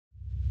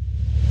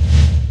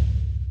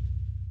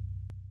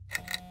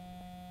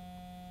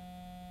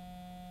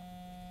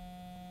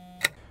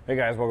Hey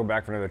guys, welcome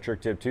back for another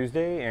Trick Tip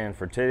Tuesday, and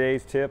for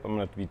today's tip I'm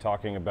going to be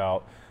talking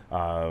about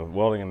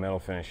welding and metal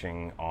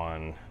finishing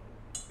on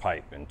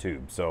pipe and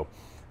tube. So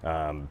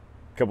a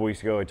couple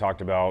weeks ago I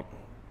talked about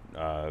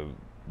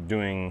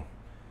doing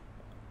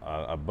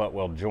a butt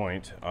weld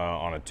joint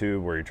on a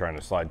tube where you're trying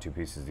to slide two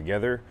pieces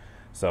together.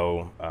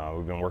 So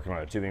we've been working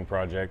on a tubing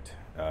project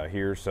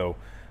here, so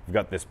we've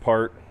got this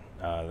part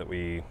that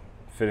we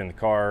fit in the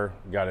car,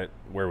 got it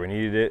where we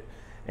needed it,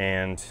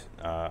 and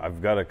I've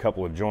got a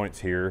couple of joints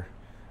here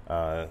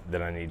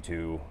that I need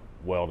to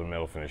weld and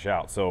metal finish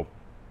out. So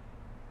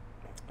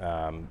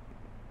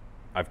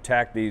I've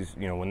tacked these,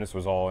 when this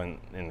was all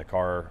in the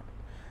car,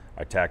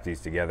 I tacked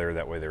these together,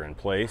 that way they're in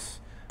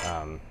place.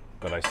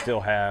 But I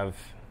still have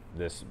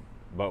this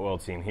butt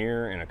weld seam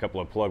here and a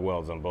couple of plug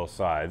welds on both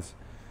sides.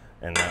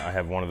 And I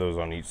have one of those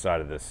on each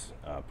side of this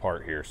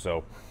part here.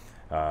 So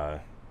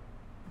gonna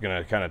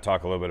kind of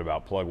talk a little bit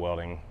about plug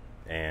welding,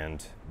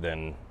 and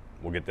then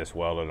we'll get this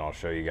welded and I'll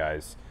show you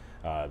guys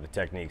the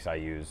techniques I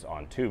use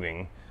on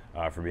tubing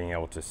for being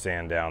able to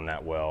sand down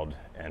that weld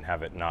and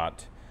have it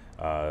not,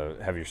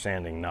 have your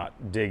sanding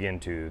not dig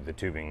into the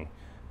tubing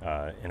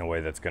in a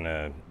way that's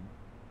gonna,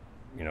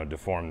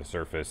 deform the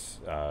surface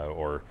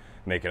or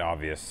make it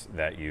obvious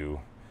that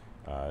you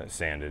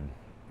sanded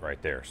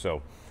right there.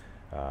 So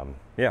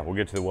yeah, we'll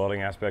get to the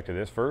welding aspect of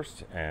this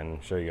first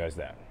and show you guys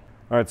that.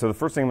 All right, so the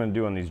first thing I'm gonna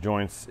do on these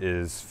joints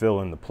is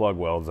fill in the plug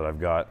welds that I've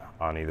got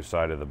on either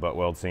side of the butt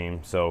weld seam.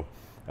 So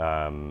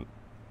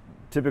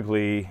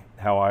typically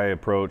how I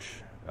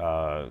approach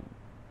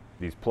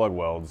these plug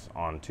welds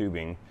on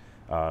tubing,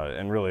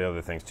 and really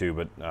other things too,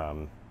 but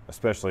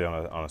especially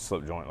on a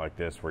slip joint like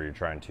this where you're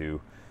trying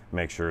to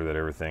make sure that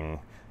everything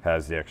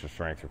has the extra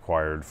strength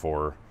required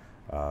for,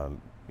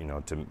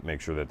 to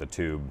make sure that the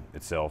tube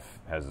itself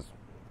has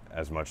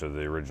as much of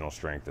the original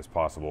strength as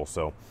possible.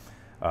 So,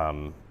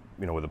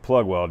 with a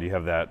plug weld, you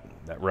have that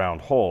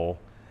round hole,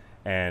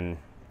 and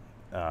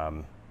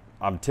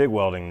I'm TIG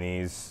welding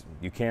these.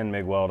 You can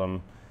MIG weld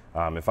them.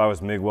 If I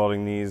was MIG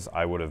welding these,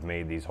 I would have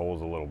made these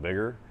holes a little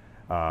bigger,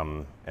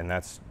 and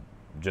that's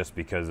just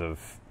because of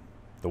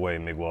the way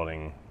MIG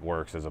welding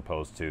works as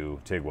opposed to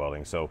TIG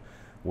welding. So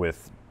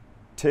with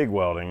TIG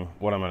welding,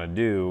 what I'm going to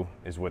do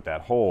is with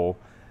that hole,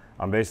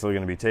 I'm basically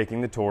going to be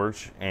taking the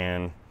torch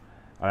and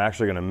I'm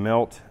actually going to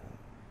melt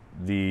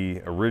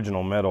the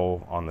original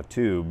metal on the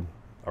tube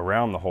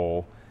around the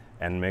hole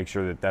and make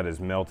sure that that is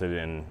melted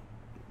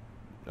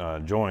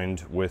and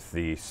joined with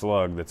the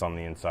slug that's on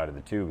the inside of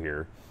the tube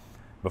here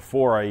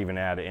before I even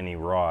add any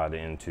rod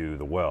into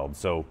the weld.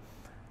 So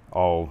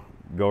I'll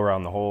go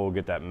around the hole,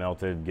 get that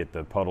melted, get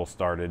the puddle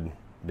started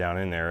down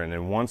in there, and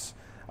then once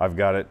I've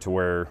got it to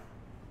where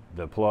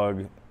the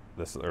plug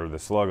or the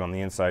slug on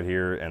the inside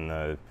here and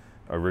the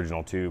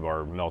original tube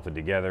are melted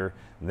together,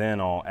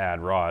 then I'll add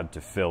rod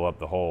to fill up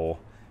the hole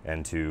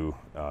and to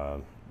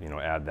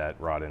add that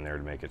rod in there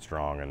to make it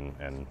strong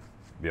and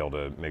be able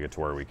to make it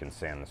to where we can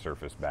sand the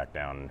surface back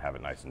down and have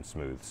it nice and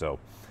smooth. So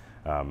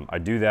I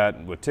do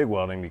that with TIG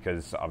welding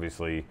because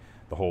obviously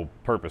the whole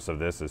purpose of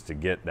this is to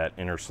get that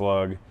inner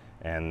slug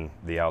and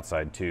the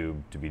outside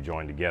tube to be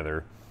joined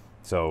together.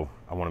 So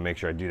I want to make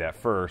sure I do that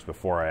first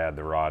before I add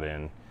the rod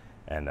in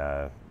and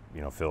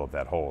fill up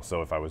that hole.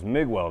 So if I was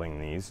MIG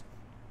welding these,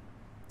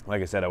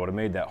 like I said, I would have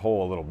made that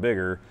hole a little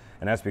bigger,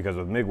 and that's because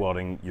with MIG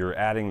welding you're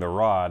adding the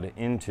rod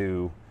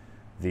into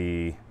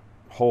the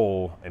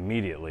hole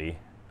immediately,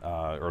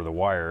 or the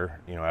wire,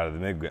 out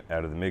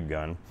of the MIG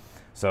gun.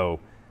 So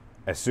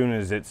as soon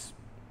as it's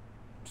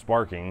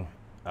sparking,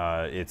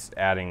 it's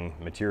adding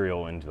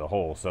material into the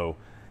hole. So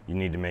you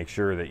need to make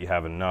sure that you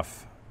have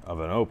enough of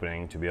an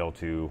opening to be able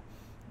to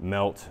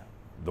melt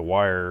the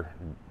wire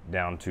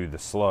down to the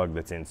slug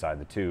that's inside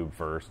the tube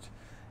first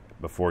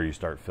before you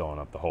start filling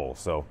up the hole.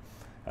 So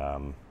a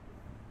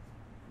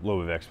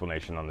little bit of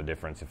explanation on the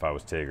difference if I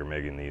was TIG or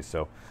MIGing these.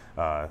 So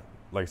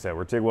like I said,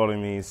 we're TIG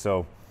welding these,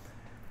 so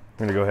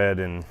I'm gonna go ahead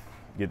and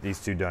get these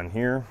two done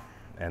here,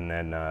 and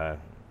then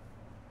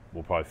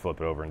we'll probably flip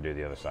it over and do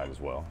the other side as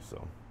well.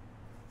 So.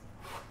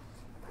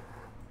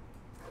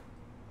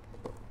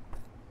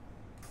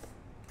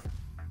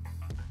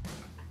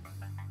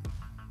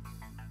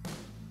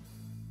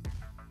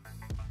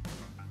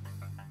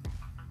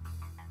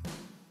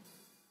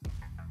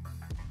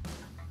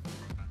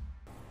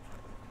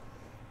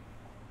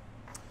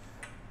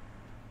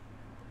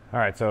 All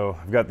right, so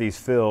I've got these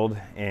filled,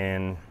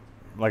 and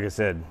like I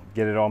said,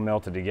 get it all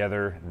melted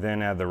together,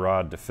 then add the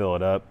rod to fill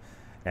it up.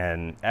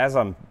 And as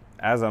I'm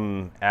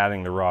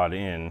adding the rod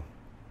in,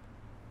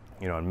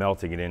 and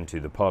melting it into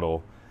the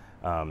puddle,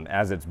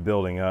 as it's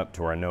building up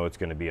to where I know it's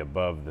going to be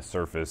above the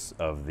surface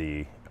of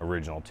the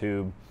original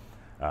tube,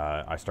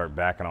 I start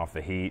backing off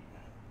the heat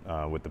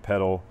with the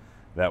pedal.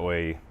 That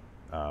way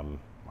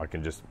I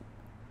can just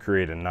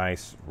create a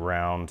nice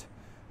round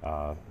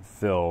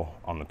fill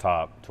on the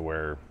top to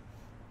where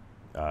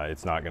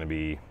it's not going to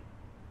be,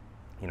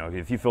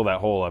 if you fill that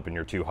hole up and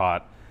you're too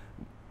hot,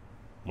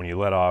 when you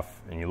let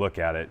off and you look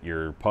at it,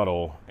 your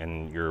puddle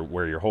and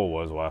where your hole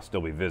was will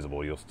still be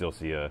visible. You'll still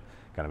see a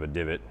kind of a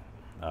divot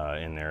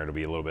in there, it'll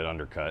be a little bit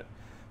undercut.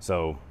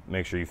 So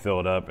make sure you fill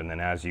it up, and then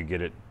as you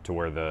get it to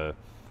where the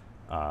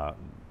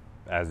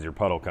as your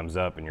puddle comes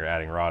up and you're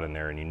adding rod in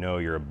there and you know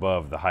you're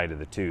above the height of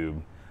the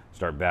tube,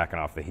 start backing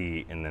off the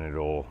heat, and then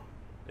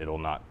it'll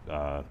not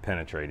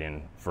penetrate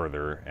in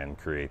further and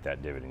create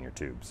that divot in your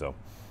tube. So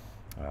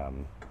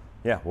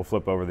yeah, we'll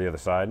flip over the other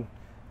side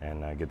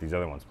and get these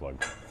other ones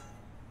plugged.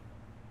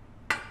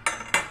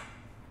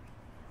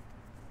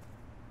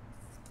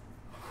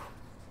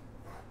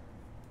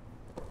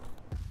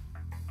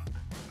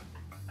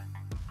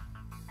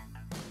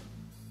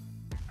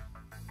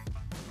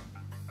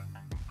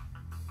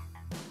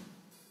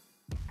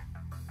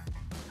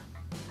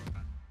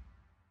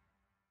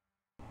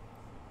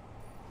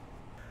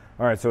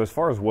 All right, so as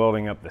far as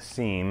welding up the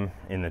seam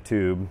in the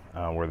tube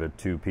where the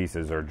two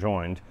pieces are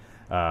joined,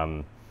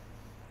 for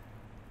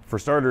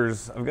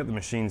starters, I've got the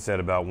machine set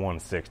about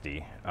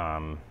 160.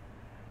 I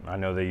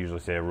know they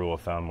usually say a rule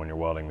of thumb when you're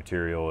welding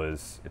material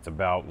is it's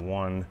about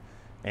 1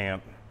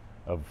 amp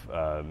of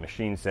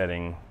machine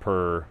setting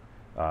per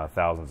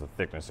thousandths of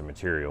thickness of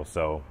material.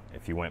 So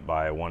if you went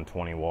by a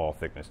 120 wall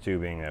thickness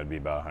tubing, that would be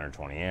about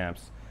 120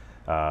 amps.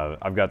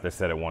 I've got this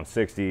set at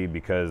 160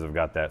 because I've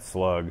got that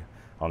slug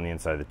on the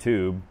inside of the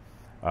tube.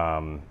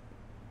 And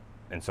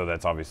so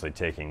that's obviously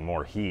taking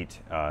more heat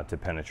to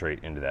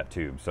penetrate into that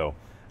tube. So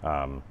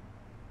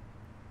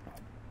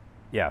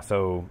yeah,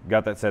 so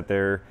got that set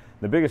there.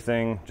 The biggest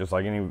thing, just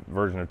like any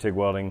version of TIG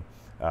welding,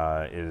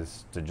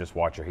 is to just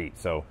watch your heat.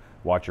 So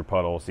watch your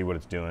puddle, see what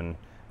it's doing.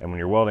 And when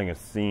you're welding a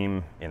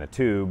seam in a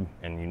tube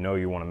and you know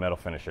you want to metal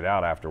finish it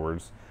out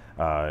afterwards,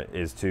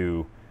 is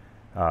to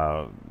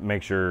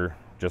make sure,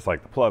 just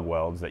like the plug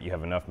welds, that you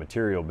have enough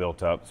material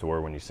built up so where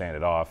when you sand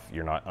it off,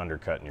 you're not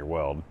undercutting your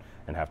weld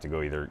and have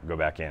to either go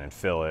back in and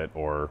fill it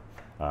or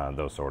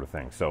those sort of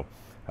things. So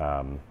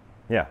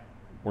yeah,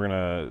 we're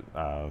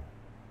gonna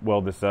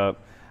weld this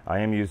up. I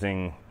am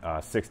using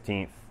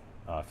 16th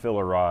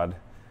filler rod,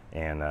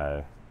 and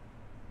I've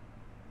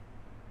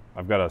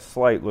got a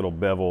slight little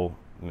bevel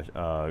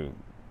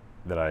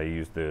that I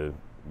use the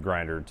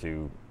grinder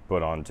to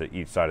put onto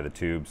each side of the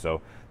tube.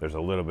 So there's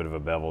a little bit of a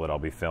bevel that I'll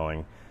be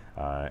filling.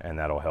 And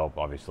that'll help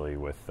obviously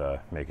with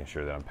making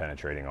sure that I'm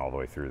penetrating all the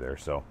way through there.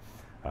 So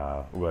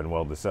we'll go ahead and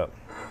weld this up.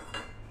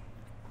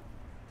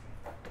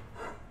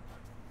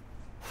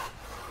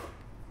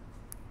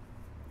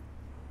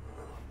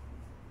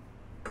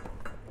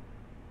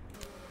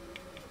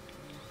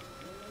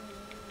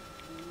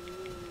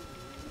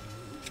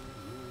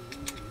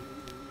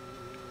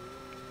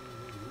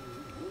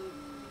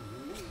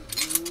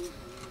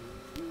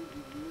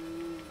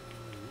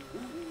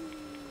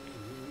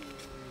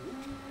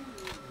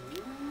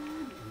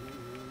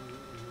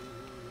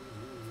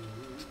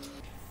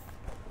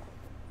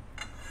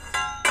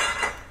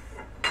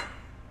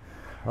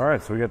 All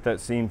right, so we got that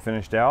seam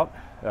finished out.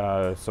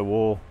 So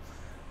we'll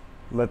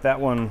let that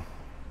one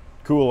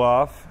cool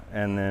off,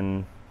 and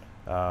then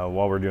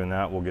while we're doing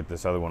that, we'll get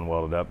this other one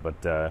welded up.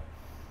 But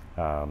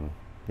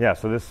yeah,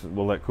 so this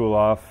we'll let cool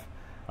off.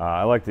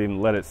 I like to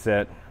let it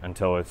set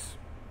until it's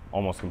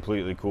almost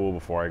completely cool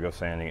before I go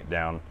sanding it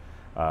down.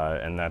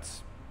 And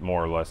that's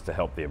more or less to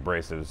help the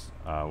abrasives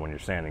when you're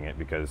sanding it,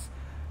 because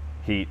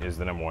heat is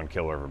the #1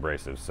 killer of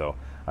abrasives. So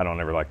I don't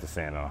ever like to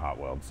sand on a hot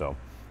weld. So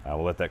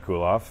we'll let that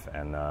cool off,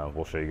 and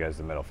we'll show you guys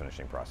the metal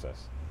finishing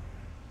process.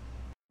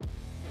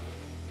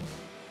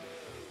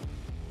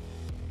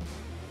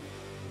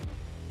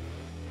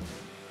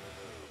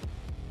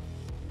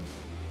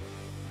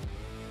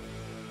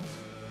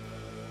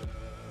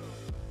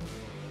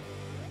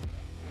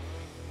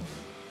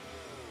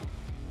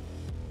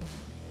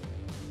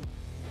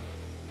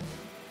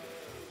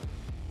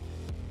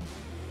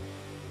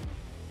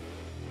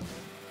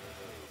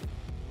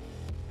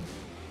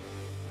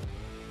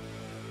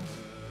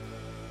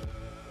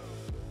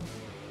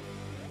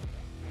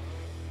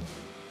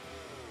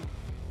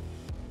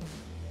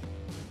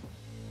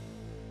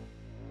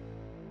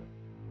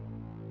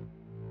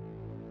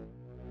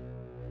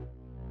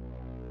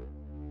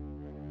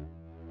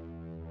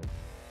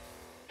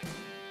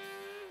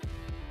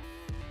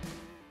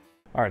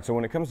 All right, so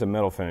when it comes to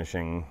metal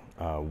finishing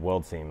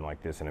weld seam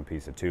like this in a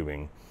piece of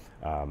tubing,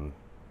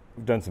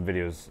 we've done some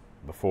videos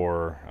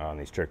before on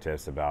these trick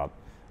tests about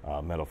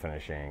metal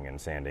finishing and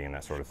sanding and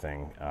that sort of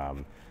thing.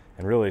 And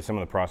really some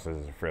of the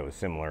processes are fairly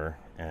similar,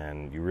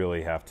 and you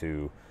really have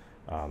to,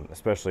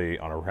 especially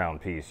on a round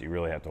piece, you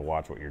really have to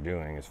watch what you're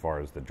doing as far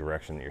as the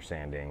direction that you're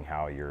sanding,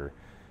 how you're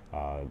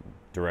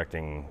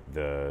directing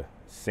the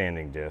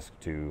sanding disc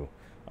to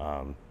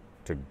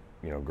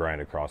grind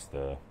across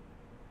the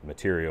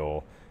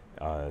material,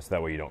 so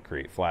that way you don't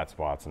create flat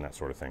spots and that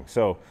sort of thing.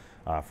 So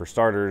for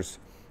starters,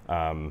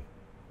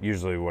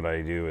 usually what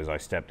I do is I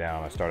step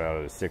down. I start out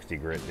at a 60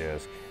 grit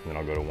disc, and then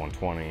I'll go to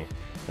 120,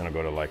 then I'll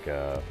go to like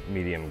a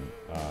medium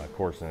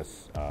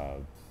coarseness,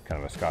 kind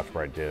of a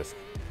Scotch-Brite disc,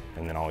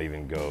 and then I'll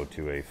even go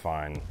to a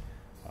fine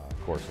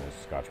coarseness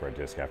Scotch-Brite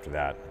disc after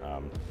that.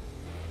 And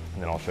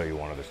then I'll show you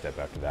one other step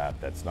after that.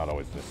 That's not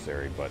always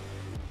necessary, but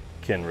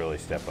can really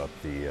step up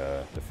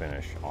the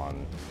finish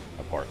on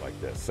a part like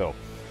this. So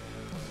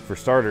for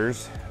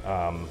starters,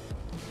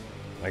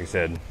 like I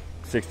said,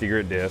 60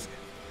 grit disc,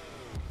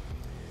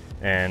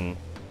 and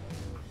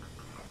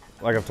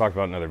like I've talked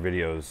about in other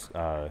videos,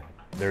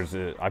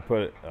 I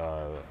put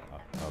a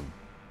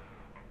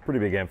pretty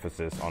big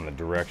emphasis on the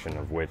direction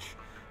of which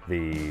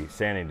the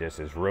sanding disc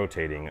is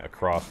rotating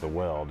across the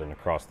weld and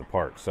across the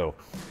part. So,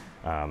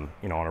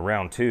 you know, on a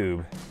round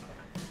tube,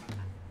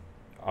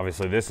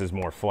 obviously this is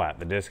more flat.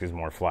 The disc is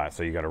more flat,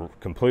 so you got a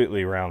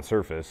completely round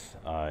surface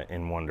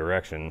in one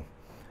direction.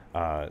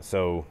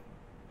 So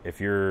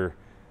if you're,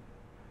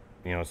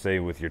 you know, say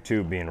with your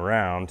tube being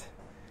round,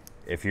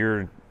 if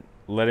you're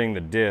letting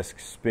the disc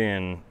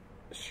spin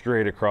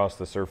straight across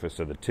the surface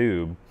of the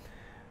tube,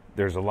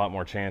 there's a lot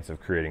more chance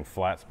of creating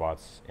flat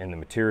spots in the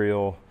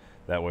material.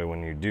 That way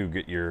when you do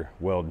get your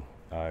weld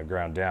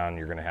ground down,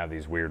 you're going to have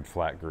these weird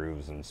flat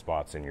grooves and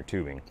spots in your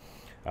tubing.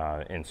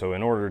 And so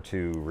in order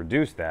to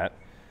reduce that,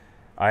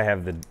 I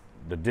have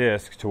the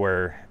disc to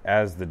where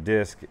as the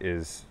disc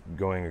is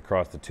going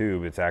across the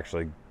tube, it's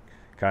actually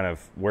kind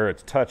of where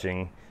it's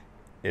touching,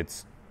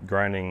 it's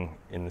grinding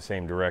in the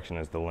same direction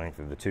as the length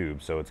of the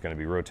tube. So it's going to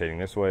be rotating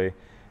this way,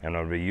 and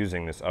I'll be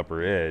using this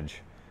upper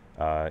edge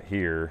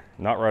here,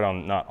 not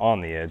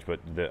on the edge, but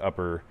the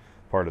upper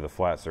part of the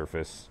flat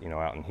surface, you know,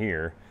 out in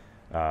here.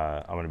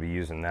 I'm going to be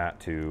using that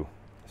to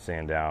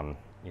sand down,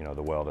 you know,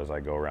 the weld as I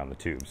go around the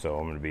tube. So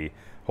I'm going to be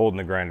holding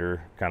the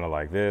grinder kind of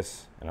like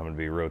this, and I'm going to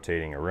be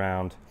rotating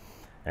around,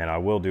 and I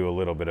will do a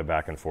little bit of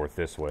back and forth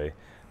this way,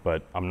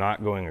 but I'm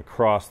not going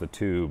across the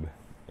tube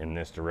in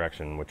this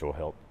direction, which will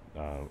help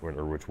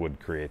or which would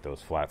create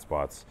those flat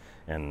spots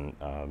and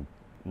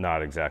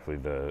not exactly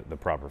the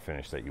proper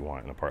finish that you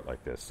want in a part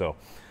like this. So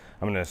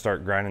I'm going to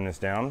start grinding this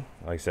down.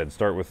 Like I said,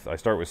 I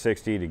start with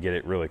 60 to get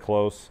it really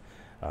close,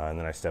 and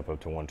then I step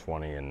up to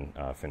 120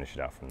 and finish it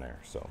out from there.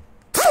 So.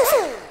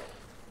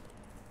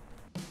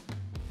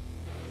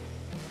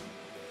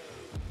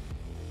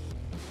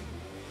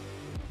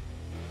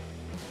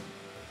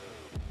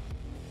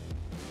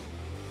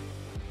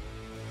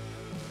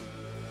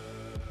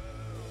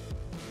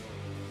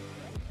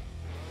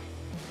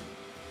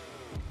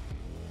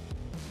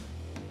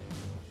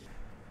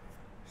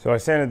 So I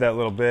sanded that a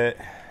little bit,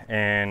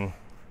 and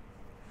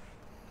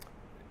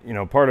you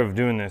know, part of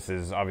doing this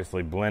is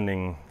obviously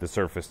blending the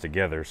surface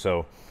together.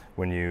 So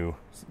when you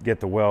get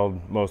the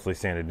weld mostly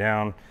sanded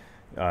down,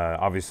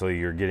 obviously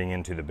you're getting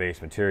into the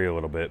base material a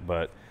little bit,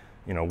 but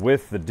you know,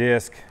 with the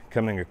disc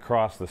coming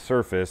across the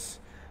surface,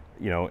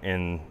 you know,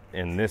 in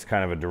this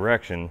kind of a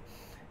direction,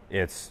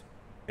 it's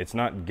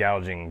not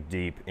gouging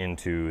deep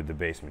into the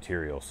base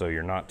material. So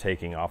you're not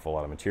taking off a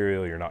lot of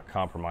material, you're not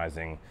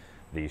compromising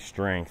the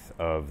strength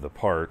of the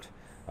part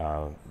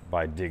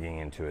by digging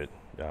into it,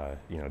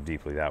 you know,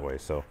 deeply that way.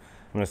 So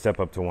I'm going to step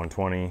up to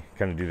 120,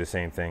 kind of do the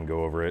same thing,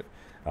 go over it,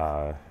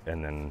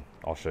 and then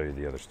I'll show you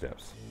the other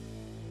steps.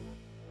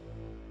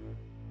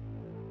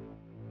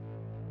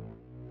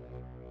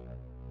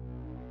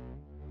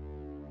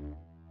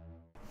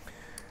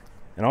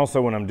 And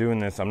also when I'm doing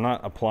this, I'm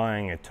not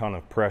applying a ton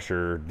of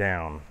pressure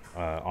down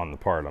on the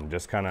part. I'm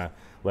just kind of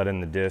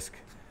letting the disc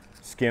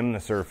skim the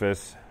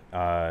surface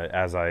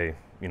as I,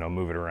 you know,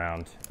 move it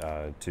around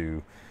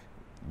to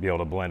be able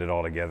to blend it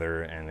all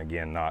together, and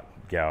again, not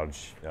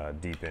gouge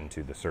deep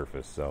into the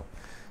surface. So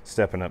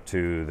stepping up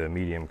to the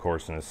medium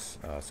coarseness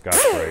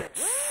Scotch-Brite.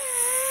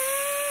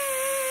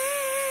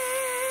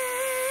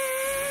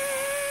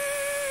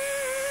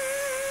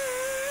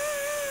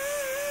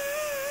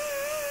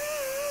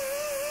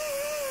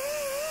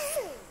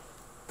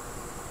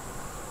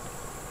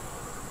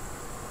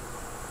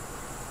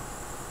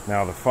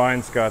 Now the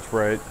fine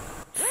Scotch-Brite.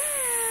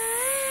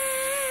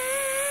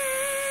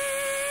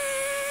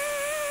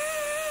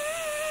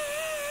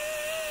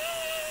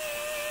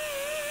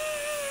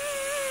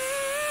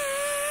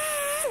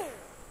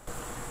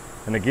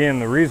 And again,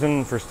 the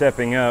reason for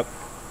stepping up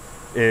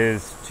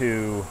is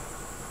to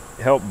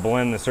help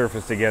blend the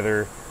surface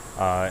together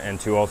and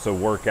to also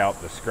work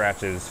out the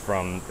scratches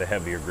from the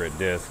heavier grit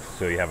disc,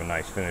 so you have a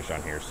nice finish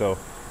on here. So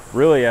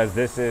really, as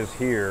this is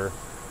here,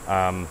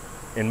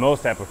 in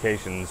most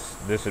applications,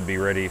 this would be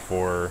ready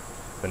for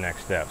the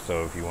next step.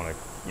 So if you want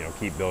to, you know,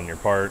 keep building your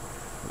part,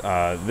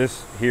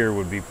 this here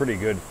would be pretty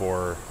good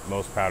for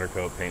most powder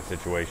coat paint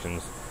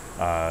situations,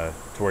 to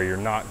where you're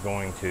not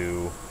going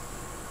to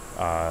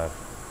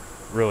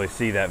really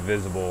see that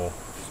visible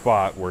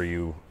spot where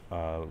you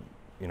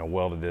you know,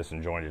 welded this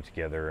and joined it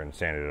together and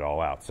sanded it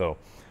all out. So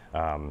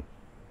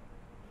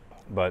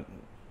but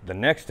the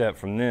next step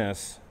from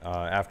this,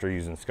 after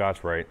using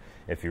Scotch-Brite,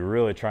 if you're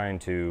really trying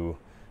to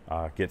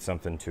get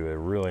something to a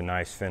really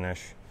nice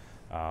finish,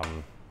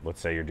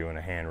 let's say you're doing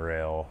a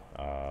handrail,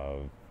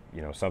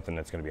 you know, something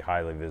that's going to be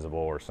highly visible,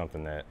 or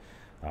something that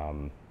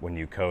when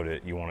you coat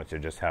it, you want it to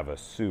just have a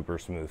super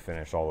smooth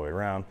finish all the way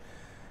around.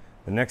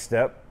 The next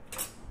step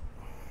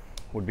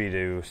would be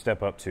to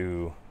step up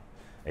to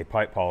a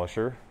pipe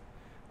polisher,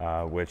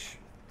 which,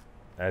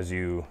 as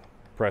you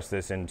press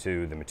this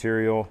into the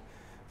material,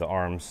 the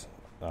arms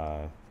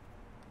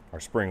are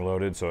spring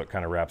loaded, so it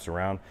kind of wraps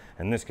around,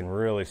 and this can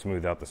really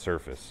smooth out the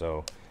surface.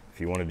 So if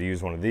you wanted to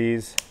use one of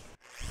these,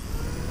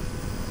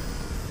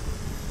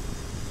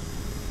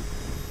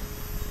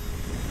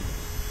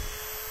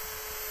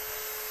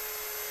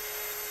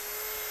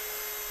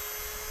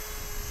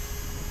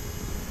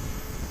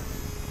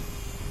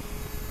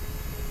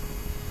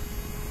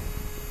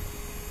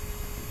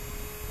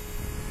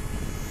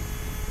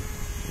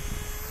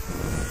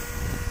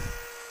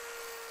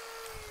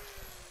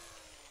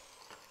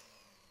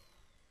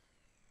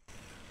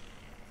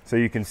 so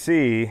you can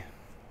see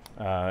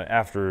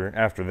after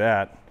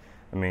that,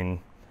 I mean,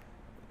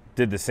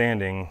 did the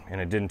sanding, and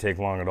it didn't take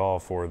long at all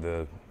for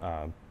the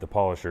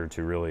polisher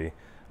to really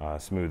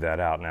smooth that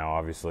out. Now,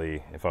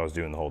 obviously, if I was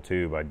doing the whole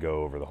tube, I'd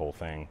go over the whole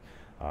thing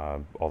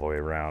all the way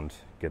around,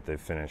 get the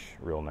finish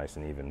real nice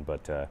and even.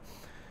 But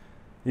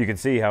you can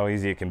see how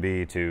easy it can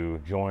be to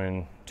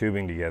join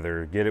tubing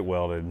together, get it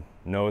welded,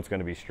 know it's going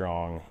to be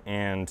strong,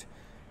 and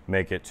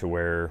make it to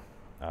where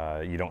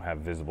you don't have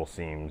visible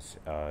seams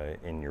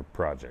in your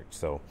project.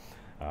 So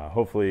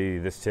hopefully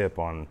this tip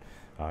on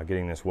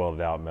getting this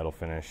welded out, metal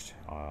finished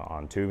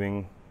on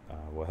tubing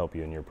will help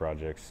you in your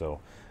projects. So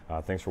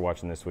thanks for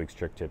watching this week's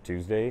Trick Tip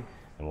Tuesday,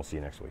 and we'll see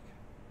you next week.